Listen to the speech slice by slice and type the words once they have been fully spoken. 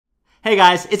Hey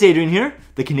guys, it's Adrian here,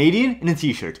 the Canadian in a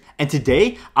t-shirt, and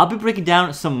today I'll be breaking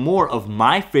down some more of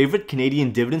my favorite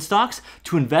Canadian dividend stocks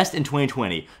to invest in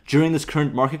 2020 during this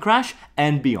current market crash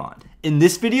and beyond. In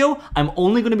this video, I'm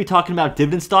only going to be talking about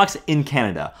dividend stocks in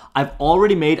Canada. I've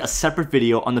already made a separate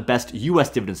video on the best US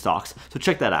dividend stocks, so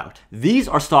check that out. These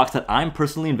are stocks that I'm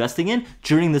personally investing in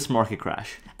during this market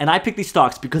crash. And I picked these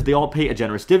stocks because they all pay a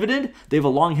generous dividend, they have a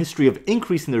long history of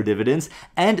increasing their dividends,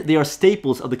 and they are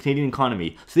staples of the Canadian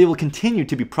economy, so they will continue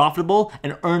to be profitable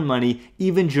and earn money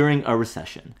even during a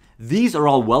recession. These are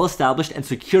all well-established and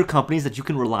secure companies that you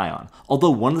can rely on,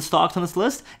 although one of the stocks on this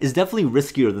list is definitely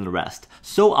riskier than the rest,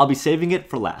 so I'll be saving it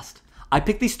for last. I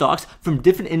picked these stocks from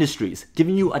different industries,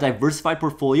 giving you a diversified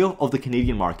portfolio of the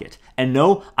Canadian market. And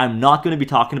no, I'm not going to be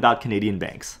talking about Canadian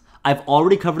banks. I've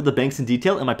already covered the banks in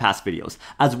detail in my past videos,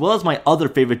 as well as my other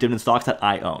favorite dividend stocks that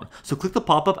I own, so click the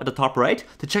pop-up at the top right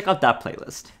to check out that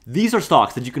playlist. These are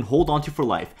stocks that you can hold onto for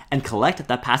life and collect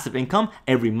that passive income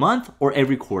every month or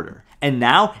every quarter. And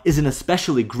now is an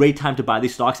especially great time to buy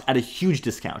these stocks at a huge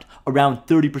discount, around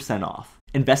 30% off.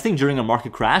 Investing during a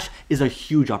market crash is a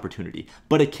huge opportunity,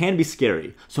 but it can be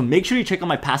scary, so make sure you check out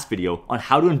my past video on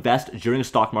how to invest during a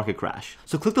stock market crash.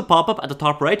 So click the pop-up at the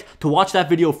top right to watch that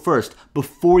video first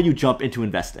before you jump into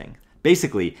investing.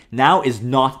 Basically, now is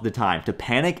not the time to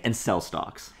panic and sell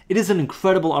stocks. It is an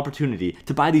incredible opportunity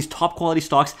to buy these top quality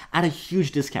stocks at a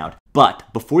huge discount. But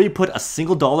before you put a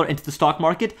single dollar into the stock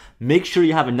market, make sure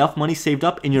you have enough money saved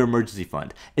up in your emergency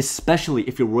fund, especially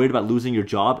if you're worried about losing your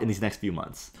job in these next few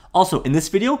months. Also, in this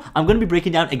video, I'm going to be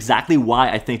breaking down exactly why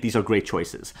I think these are great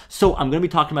choices. So I'm going to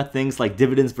be talking about things like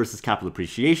dividends versus capital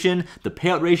appreciation, the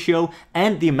payout ratio,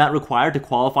 and the amount required to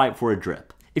qualify for a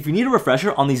DRIP. If you need a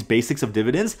refresher on these basics of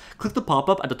dividends, click the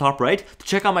pop-up at the top right to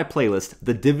check out my playlist,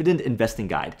 The Dividend Investing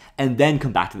Guide, and then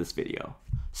come back to this video.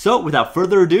 So without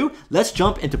further ado, let's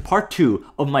jump into part 2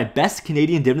 of my best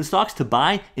Canadian dividend stocks to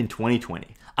buy in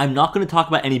 2020. I'm not going to talk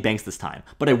about any banks this time,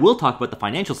 but I will talk about the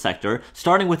financial sector,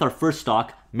 starting with our first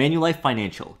stock, Manulife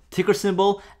Financial, ticker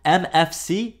symbol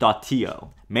MFC.TO.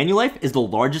 Manulife is the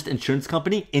largest insurance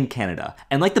company in Canada,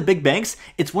 and like the big banks,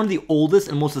 it's one of the oldest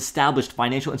and most established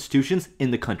financial institutions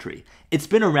in the country. It's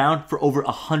been around for over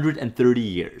 130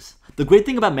 years. The great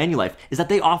thing about Manulife is that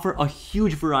they offer a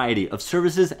huge variety of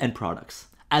services and products.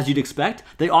 As you'd expect,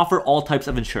 they offer all types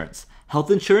of insurance. Health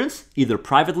insurance, either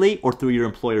privately or through your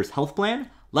employer's health plan,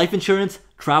 life insurance,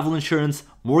 travel insurance,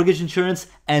 mortgage insurance,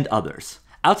 and others.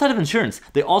 Outside of insurance,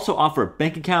 they also offer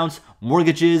bank accounts,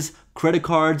 mortgages, credit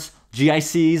cards,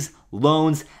 GICs,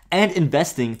 loans, and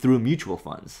investing through mutual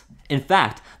funds. In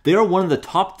fact, they are one of the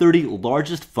top 30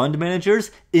 largest fund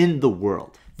managers in the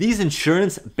world. These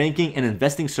insurance, banking, and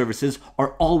investing services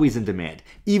are always in demand,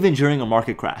 even during a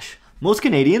market crash. Most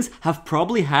Canadians have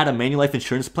probably had a Manulife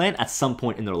insurance plan at some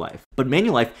point in their life. But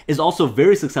Manulife is also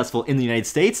very successful in the United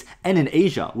States and in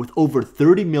Asia with over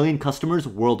 30 million customers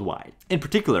worldwide. In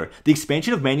particular, the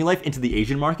expansion of Manulife into the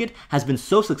Asian market has been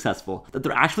so successful that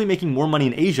they're actually making more money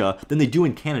in Asia than they do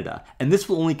in Canada, and this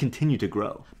will only continue to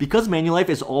grow. Because Manulife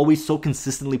is always so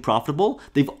consistently profitable,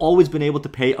 they've always been able to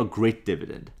pay a great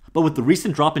dividend. But with the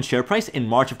recent drop in share price in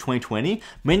March of 2020,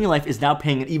 Manulife is now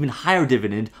paying an even higher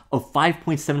dividend of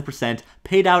 5.7%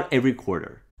 paid out every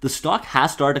quarter. The stock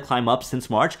has started to climb up since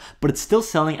March, but it's still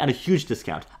selling at a huge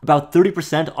discount, about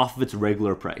 30% off of its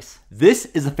regular price. This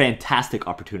is a fantastic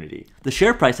opportunity. The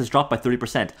share price has dropped by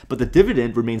 30%, but the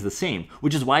dividend remains the same,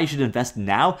 which is why you should invest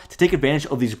now to take advantage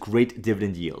of these great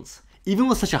dividend yields. Even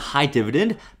with such a high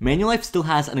dividend, Manulife still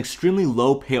has an extremely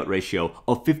low payout ratio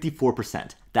of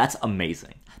 54%. That's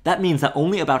amazing. That means that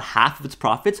only about half of its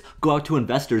profits go out to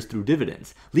investors through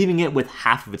dividends, leaving it with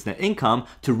half of its net income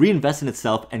to reinvest in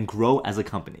itself and grow as a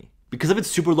company. Because of its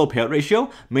super low payout ratio,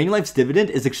 Manulife's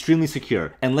dividend is extremely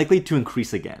secure and likely to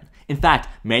increase again. In fact,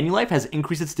 Manulife has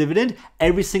increased its dividend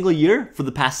every single year for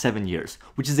the past 7 years,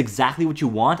 which is exactly what you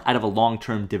want out of a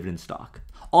long-term dividend stock.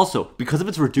 Also, because of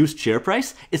its reduced share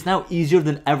price, it's now easier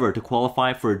than ever to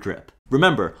qualify for a DRIP.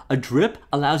 Remember, a DRIP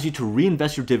allows you to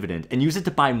reinvest your dividend and use it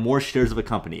to buy more shares of a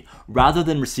company, rather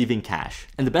than receiving cash.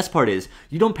 And the best part is,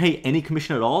 you don't pay any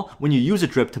commission at all when you use a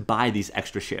DRIP to buy these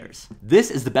extra shares.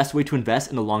 This is the best way to invest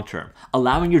in the long term,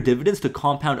 allowing your dividends to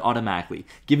compound automatically,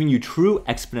 giving you true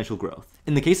exponential growth.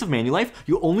 In the case of Manulife,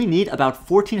 you only need about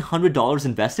 $1,400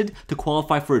 invested to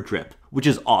qualify for a DRIP, which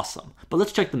is awesome. But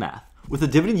let's check the math. With a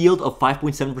dividend yield of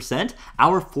 5.7%,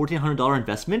 our $1,400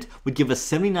 investment would give us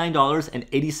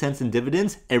 $79.80 in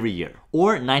dividends every year,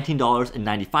 or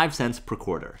 $19.95 per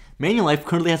quarter. Manulife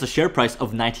currently has a share price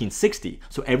of $19.60,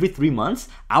 so every 3 months,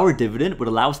 our dividend would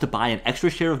allow us to buy an extra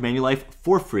share of Manulife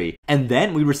for free, and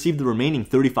then we receive the remaining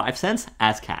 35 cents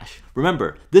as cash.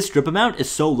 Remember, this DRIP amount is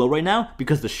so low right now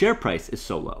because the share price is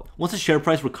so low. Once the share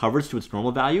price recovers to its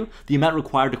normal value, the amount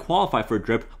required to qualify for a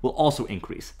DRIP will also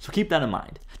increase, so keep that in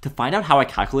mind. To find out how I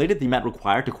calculated the amount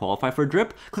required to qualify for a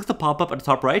DRIP, click the pop-up at the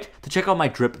top right to check out my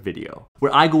DRIP video,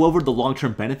 where I go over the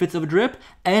long-term benefits of a DRIP,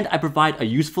 and I provide a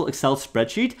useful Excel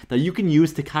spreadsheet that you can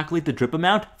use to calculate the DRIP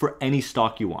amount for any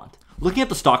stock you want. Looking at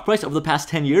the stock price over the past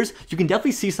 10 years, you can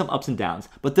definitely see some ups and downs,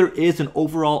 but there is an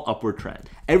overall upward trend.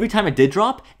 Every time it did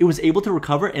drop, it was able to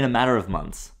recover in a matter of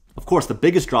months. Of course, the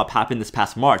biggest drop happened this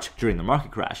past March during the market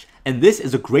crash, and this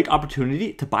is a great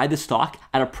opportunity to buy this stock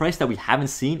at a price that we haven't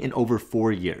seen in over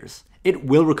 4 years. It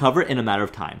will recover in a matter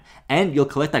of time, and you'll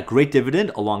collect that great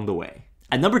dividend along the way.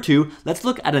 At number 2, let's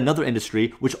look at another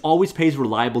industry which always pays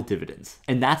reliable dividends,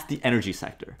 and that's the energy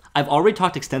sector. I've already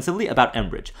talked extensively about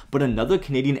Enbridge, but another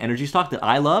Canadian energy stock that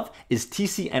I love is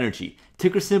TC Energy,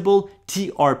 ticker symbol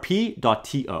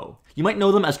TRP.TO. You might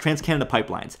know them as TransCanada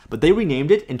Pipelines, but they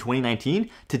renamed it in 2019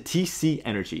 to TC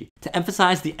Energy to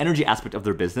emphasize the energy aspect of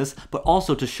their business, but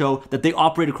also to show that they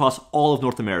operate across all of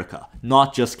North America,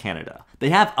 not just Canada. They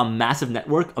have a massive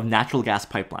network of natural gas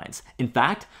pipelines. In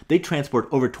fact, they transport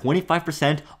over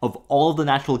 25% of all of the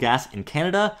natural gas in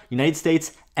Canada, United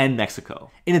States, and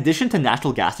Mexico. In addition to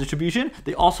natural gas distribution,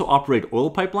 they also operate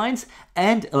oil pipelines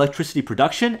and electricity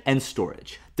production and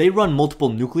storage. They run multiple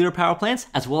nuclear power plants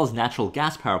as well as natural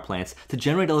gas power plants to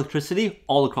generate electricity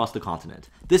all across the continent.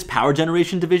 This power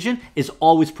generation division is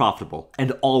always profitable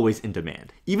and always in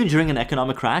demand. Even during an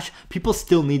economic crash, people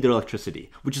still need their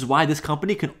electricity, which is why this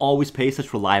company can always pay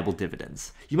such reliable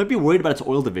dividends. You might be worried about its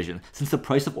oil division since the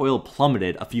price of oil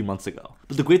plummeted a few months ago.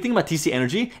 But the great thing about TC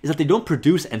Energy is that they don't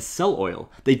produce and sell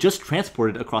oil, they just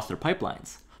transport it across their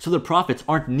pipelines. So their profits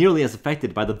aren't nearly as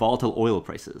affected by the volatile oil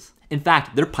prices. In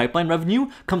fact, their pipeline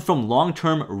revenue comes from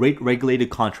long-term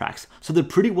rate-regulated contracts, so they're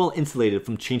pretty well insulated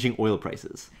from changing oil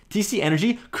prices. TC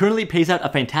Energy currently pays out a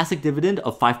fantastic dividend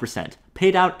of 5%,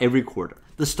 paid out every quarter.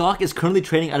 The stock is currently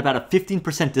trading at about a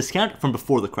 15% discount from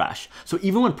before the crash, so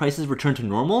even when prices return to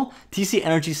normal, TC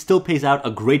Energy still pays out a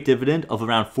great dividend of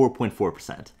around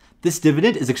 4.4%. This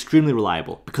dividend is extremely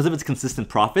reliable because of its consistent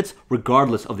profits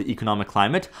regardless of the economic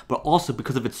climate, but also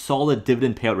because of its solid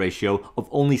dividend payout ratio of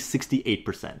only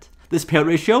 68%. This payout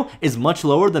ratio is much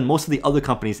lower than most of the other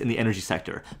companies in the energy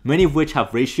sector, many of which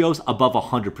have ratios above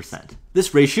 100%.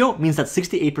 This ratio means that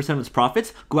 68% of its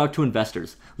profits go out to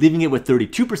investors, leaving it with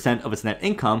 32% of its net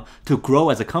income to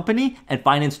grow as a company and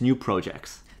finance new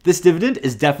projects. This dividend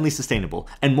is definitely sustainable,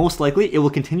 and most likely it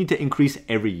will continue to increase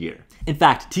every year. In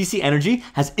fact, TC Energy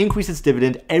has increased its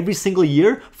dividend every single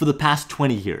year for the past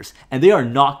 20 years, and they are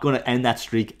not going to end that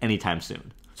streak anytime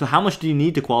soon. So how much do you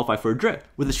need to qualify for a DRIP?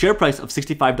 With a share price of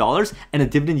 $65 and a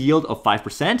dividend yield of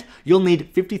 5%, you'll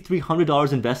need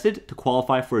 $5,300 invested to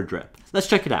qualify for a DRIP. Let's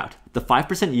check it out. The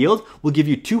 5% yield will give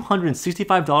you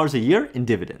 $265 a year in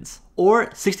dividends, or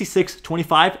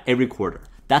 $66.25 every quarter.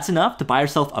 That's enough to buy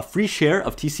yourself a free share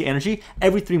of TC Energy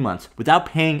every 3 months without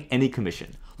paying any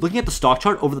commission. Looking at the stock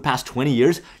chart over the past 20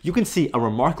 years, you can see a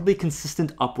remarkably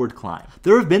consistent upward climb.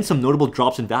 There have been some notable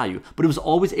drops in value, but it was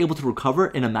always able to recover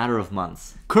in a matter of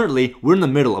months. Currently, we're in the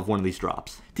middle of one of these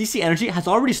drops. TC Energy has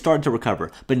already started to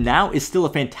recover, but now is still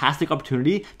a fantastic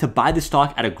opportunity to buy the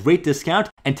stock at a great discount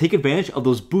and take advantage of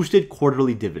those boosted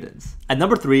quarterly dividends. At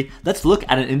number 3, let's look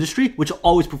at an industry which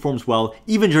always performs well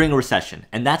even during a recession,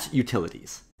 and that's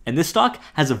utilities. And this stock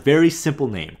has a very simple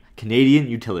name, Canadian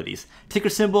Utilities, ticker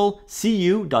symbol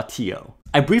CU.TO.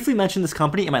 I briefly mentioned this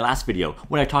company in my last video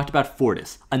when I talked about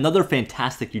Fortis, another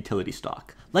fantastic utility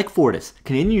stock. Like Fortis,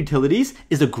 Canadian Utilities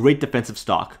is a great defensive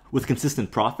stock with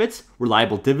consistent profits,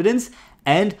 reliable dividends,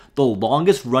 and the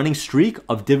longest running streak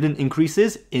of dividend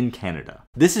increases in Canada.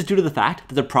 This is due to the fact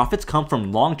that their profits come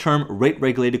from long-term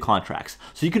rate-regulated contracts,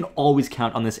 so you can always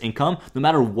count on this income no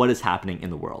matter what is happening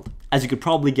in the world. As you could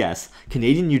probably guess,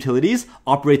 Canadian Utilities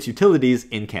operates utilities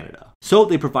in Canada. So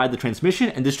they provide the transmission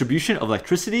and distribution of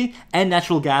electricity and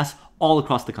natural gas all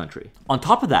across the country. On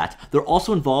top of that, they're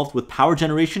also involved with power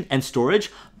generation and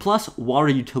storage, plus water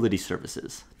utility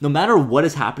services. No matter what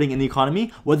is happening in the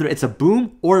economy, whether it's a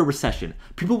boom or a recession,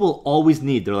 people will always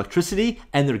need their electricity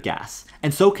and their gas.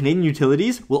 And so Canadian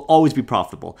Utilities will always be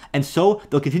profitable, and so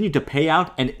they'll continue to pay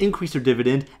out and increase their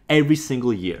dividend every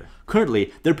single year.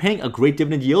 Currently, they're paying a great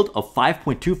dividend yield of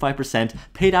 5.25%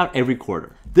 paid out every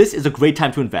quarter. This is a great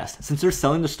time to invest since they're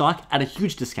selling the stock at a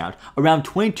huge discount, around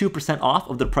 22% off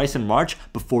of the price in March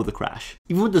before the crash.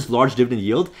 Even with this large dividend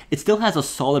yield, it still has a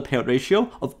solid payout ratio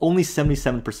of only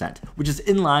 77%, which is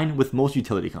in line with most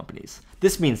utility companies.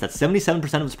 This means that 77%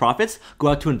 of its profits go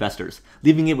out to investors,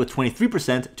 leaving it with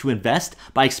 23% to invest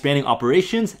by expanding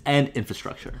operations and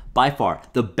infrastructure. By far,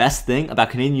 the best thing about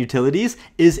Canadian utilities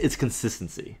is its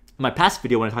consistency. In my past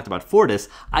video when I talked about Fortis,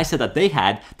 I said that they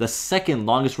had the second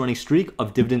longest running streak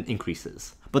of dividend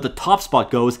increases. But the top spot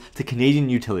goes to Canadian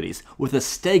Utilities with a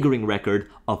staggering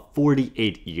record of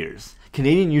 48 years.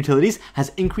 Canadian Utilities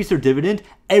has increased their dividend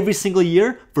every single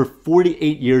year for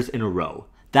 48 years in a row.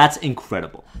 That's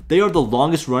incredible. They are the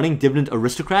longest running dividend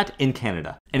aristocrat in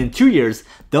Canada. And in 2 years,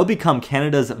 they'll become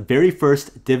Canada's very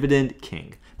first Dividend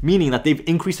King, meaning that they've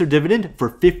increased their dividend for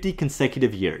 50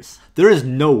 consecutive years. There is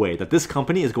no way that this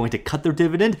company is going to cut their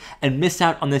dividend and miss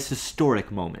out on this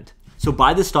historic moment. So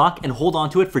buy this stock and hold on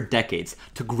to it for decades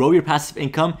to grow your passive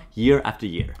income year after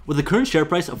year. With the current share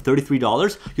price of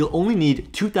 $33, you'll only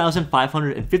need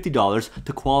 $2,550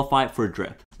 to qualify for a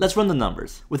DRIP. Let's run the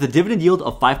numbers. With a dividend yield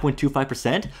of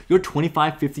 5.25%, your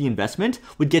 $25.50 investment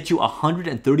would get you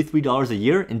 $133 a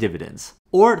year in dividends,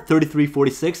 or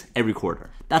 $33.46 every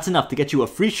quarter. That's enough to get you a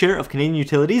free share of Canadian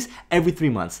Utilities every 3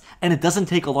 months, and it doesn't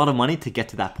take a lot of money to get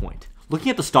to that point. Looking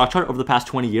at the stock chart over the past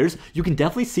 20 years, you can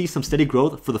definitely see some steady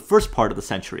growth for the first part of the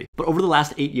century, but over the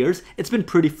last 8 years, it's been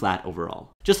pretty flat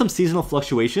overall. Just some seasonal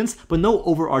fluctuations, but no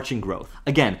overarching growth.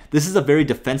 Again, this is a very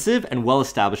defensive and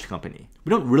well-established company. We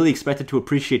don't really expect it to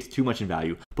appreciate too much in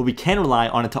value, but we can rely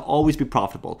on it to always be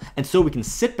profitable, and so we can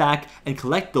sit back and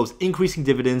collect those increasing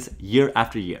dividends year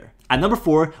after year. At number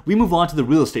 4, we move on to the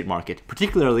real estate market,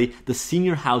 particularly the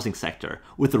senior housing sector,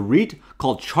 with a REIT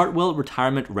called Chartwell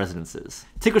Retirement Residences.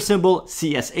 Ticker symbol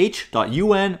CSH.UN.TO.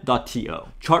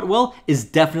 Chartwell is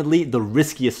definitely the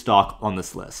riskiest stock on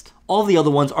this list. All the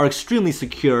other ones are extremely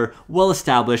secure,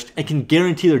 well-established, and can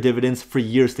guarantee their dividends for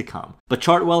years to come. But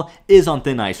Chartwell is on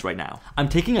thin ice right now. I'm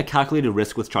taking a calculated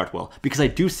risk with Chartwell because I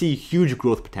do see huge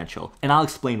growth potential, and I'll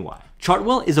explain why.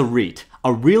 Chartwell is a REIT,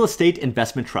 a real estate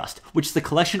investment trust, which is a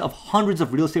collection of hundreds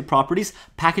of real estate properties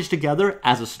packaged together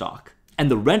as a stock. And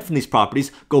the rent from these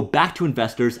properties go back to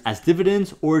investors as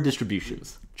dividends or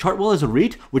distributions. Chartwell is a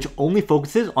REIT which only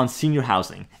focuses on senior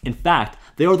housing. In fact,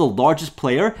 they are the largest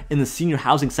player in the senior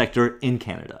housing sector in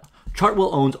Canada.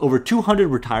 Chartwell owns over 200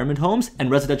 retirement homes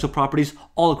and residential properties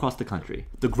all across the country.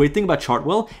 The great thing about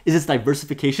Chartwell is its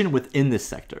diversification within this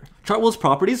sector. Chartwell's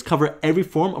properties cover every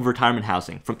form of retirement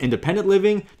housing, from independent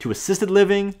living to assisted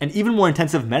living, and even more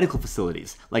intensive medical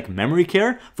facilities, like memory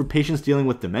care for patients dealing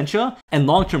with dementia and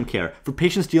long-term care for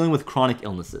patients dealing with chronic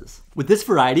illnesses. With this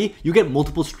variety, you get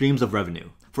multiple streams of revenue.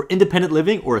 For independent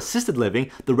living or assisted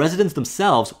living, the residents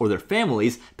themselves or their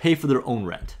families pay for their own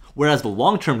rent, whereas the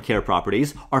long-term care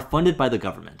properties are funded by the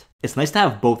government. It's nice to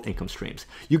have both income streams.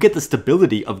 You get the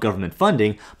stability of government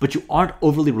funding, but you aren't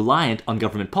overly reliant on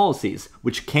government policies,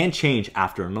 which can change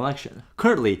after an election.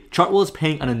 Currently, Chartwell is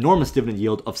paying an enormous dividend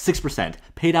yield of 6%,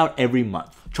 paid out every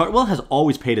month. Chartwell has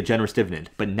always paid a generous dividend,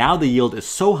 but now the yield is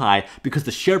so high because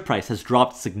the share price has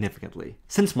dropped significantly.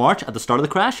 Since March, at the start of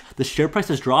the crash, the share price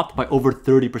has dropped by over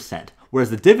 30%, whereas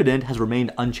the dividend has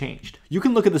remained unchanged. You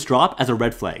can look at this drop as a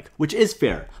red flag, which is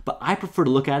fair, but I prefer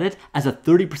to look at it as a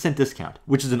 30% discount,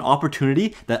 which is an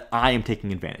opportunity that I am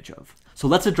taking advantage of. So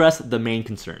let's address the main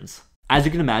concerns. As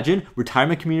you can imagine,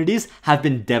 retirement communities have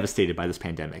been devastated by this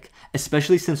pandemic,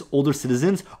 especially since older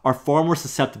citizens are far more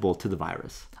susceptible to the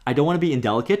virus. I don't want to be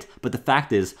indelicate, but the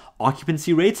fact is,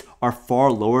 occupancy rates are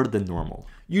far lower than normal.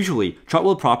 Usually,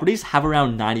 Chartwell properties have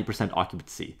around 90%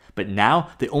 occupancy, but now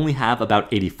they only have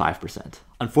about 85%.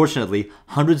 Unfortunately,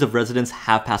 hundreds of residents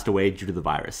have passed away due to the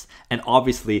virus, and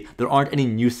obviously, there aren't any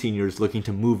new seniors looking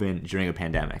to move in during a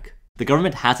pandemic. The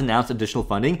government has announced additional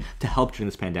funding to help during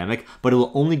this pandemic, but it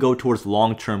will only go towards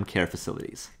long-term care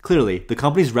facilities. Clearly, the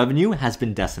company's revenue has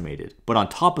been decimated, but on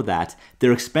top of that,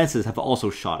 their expenses have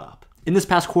also shot up. In this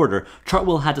past quarter,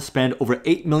 Chartwell had to spend over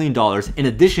 $8 million in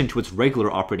addition to its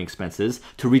regular operating expenses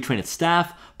to retrain its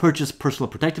staff, purchase personal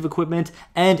protective equipment,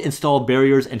 and install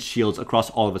barriers and shields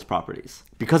across all of its properties.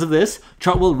 Because of this,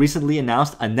 Chartwell recently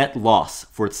announced a net loss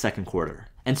for its second quarter.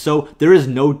 And so there is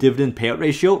no dividend payout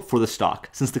ratio for the stock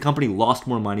since the company lost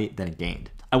more money than it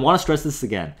gained. I want to stress this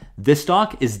again. This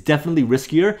stock is definitely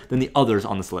riskier than the others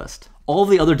on this list. All of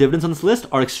the other dividends on this list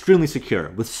are extremely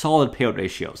secure with solid payout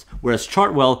ratios, whereas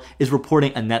Chartwell is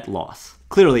reporting a net loss.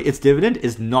 Clearly, its dividend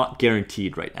is not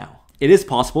guaranteed right now. It is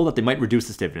possible that they might reduce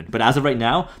this dividend, but as of right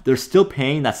now, they're still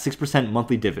paying that 6%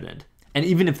 monthly dividend. And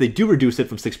even if they do reduce it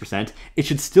from 6%, it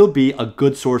should still be a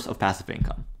good source of passive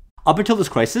income. Up until this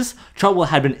crisis, Chartwell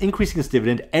had been increasing its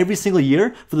dividend every single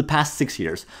year for the past 6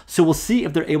 years, so we'll see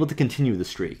if they're able to continue the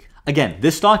streak. Again,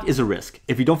 this stock is a risk.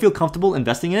 If you don't feel comfortable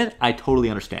investing in it, I totally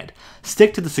understand.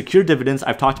 Stick to the secure dividends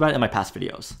I've talked about in my past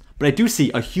videos. But I do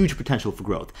see a huge potential for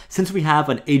growth, since we have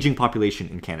an aging population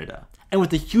in Canada. And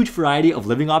with a huge variety of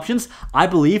living options, I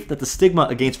believe that the stigma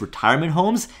against retirement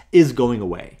homes is going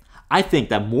away. I think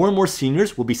that more and more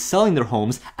seniors will be selling their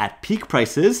homes at peak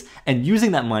prices and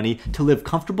using that money to live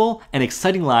comfortable and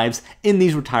exciting lives in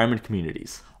these retirement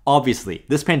communities. Obviously,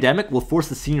 this pandemic will force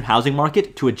the senior housing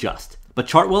market to adjust, but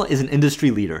Chartwell is an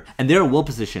industry leader and they are well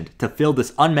positioned to fill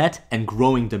this unmet and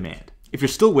growing demand. If you're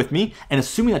still with me, and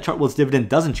assuming that Chartwell's dividend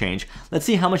doesn't change, let's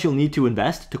see how much you'll need to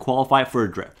invest to qualify for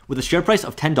a DRIP. With a share price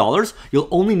of $10, you'll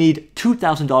only need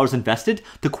 $2,000 invested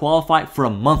to qualify for a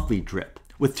monthly DRIP.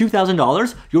 With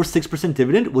 $2,000, your 6%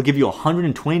 dividend will give you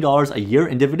 $120 a year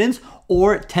in dividends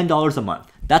or $10 a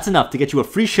month. That's enough to get you a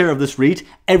free share of this REIT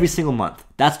every single month.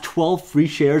 That's 12 free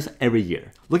shares every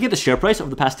year. Looking at the share price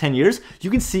over the past 10 years, you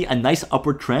can see a nice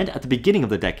upward trend at the beginning of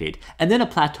the decade, and then a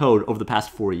plateaued over the past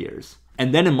 4 years.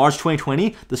 And then in March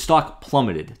 2020, the stock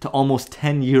plummeted to almost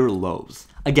 10-year lows.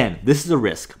 Again, this is a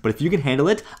risk, but if you can handle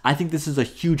it, I think this is a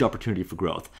huge opportunity for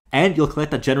growth. And you'll collect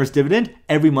that generous dividend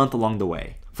every month along the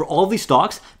way. For all of these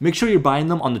stocks, make sure you're buying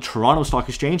them on the Toronto Stock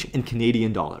Exchange in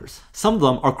Canadian dollars. Some of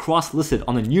them are cross-listed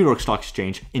on the New York Stock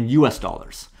Exchange in US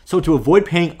dollars. So to avoid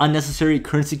paying unnecessary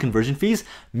currency conversion fees,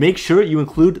 make sure you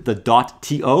include the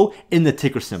 .to in the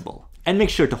ticker symbol. And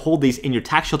make sure to hold these in your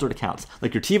tax-sheltered accounts,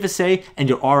 like your TFSA and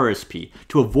your RRSP,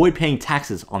 to avoid paying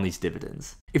taxes on these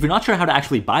dividends. If you're not sure how to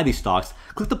actually buy these stocks,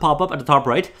 click the pop-up at the top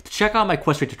right to check out my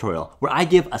Questrade tutorial, where I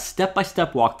give a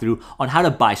step-by-step walkthrough on how to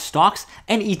buy stocks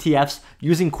and ETFs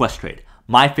using Questrade,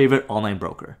 my favorite online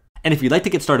broker. And if you'd like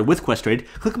to get started with Questrade,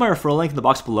 click my referral link in the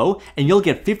box below, and you'll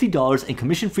get $50 in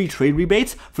commission-free trade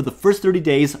rebates for the first 30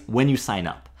 days when you sign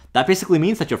up. That basically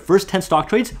means that your first 10 stock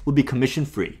trades will be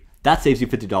commission-free. That saves you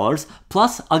 $50,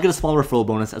 plus I'll get a small referral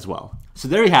bonus as well. So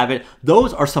there you have it.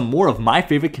 Those are some more of my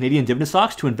favorite Canadian dividend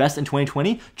stocks to invest in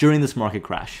 2020 during this market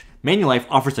crash. Manulife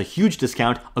offers a huge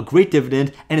discount, a great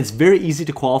dividend, and it's very easy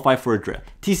to qualify for a DRIP.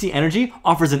 TC Energy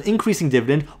offers an increasing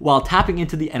dividend while tapping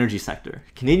into the energy sector.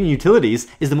 Canadian Utilities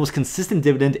is the most consistent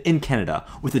dividend in Canada,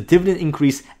 with a dividend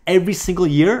increase every single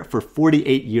year for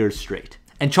 48 years straight.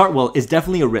 And Chartwell is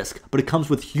definitely a risk, but it comes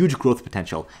with huge growth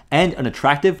potential and an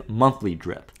attractive monthly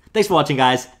DRIP. Thanks for watching,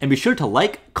 guys, and be sure to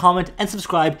like, comment, and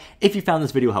subscribe if you found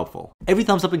this video helpful. Every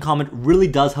thumbs up and comment really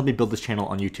does help me build this channel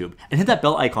on YouTube, and hit that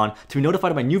bell icon to be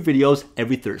notified of my new videos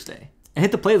every Thursday. And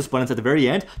hit the playlist buttons at the very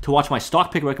end to watch my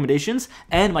stock pick recommendations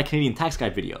and my Canadian tax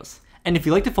guide videos. And if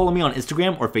you'd like to follow me on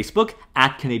Instagram or Facebook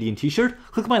at Canadian T-shirt,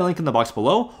 click my link in the box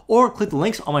below or click the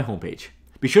links on my homepage.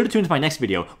 Be sure to tune into my next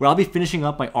video where I'll be finishing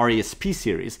up my RESP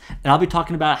series, and I'll be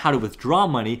talking about how to withdraw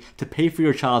money to pay for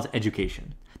your child's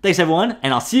education. Thanks everyone,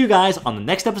 and I'll see you guys on the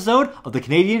next episode of the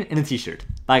Canadian in a T-shirt.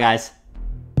 Bye guys.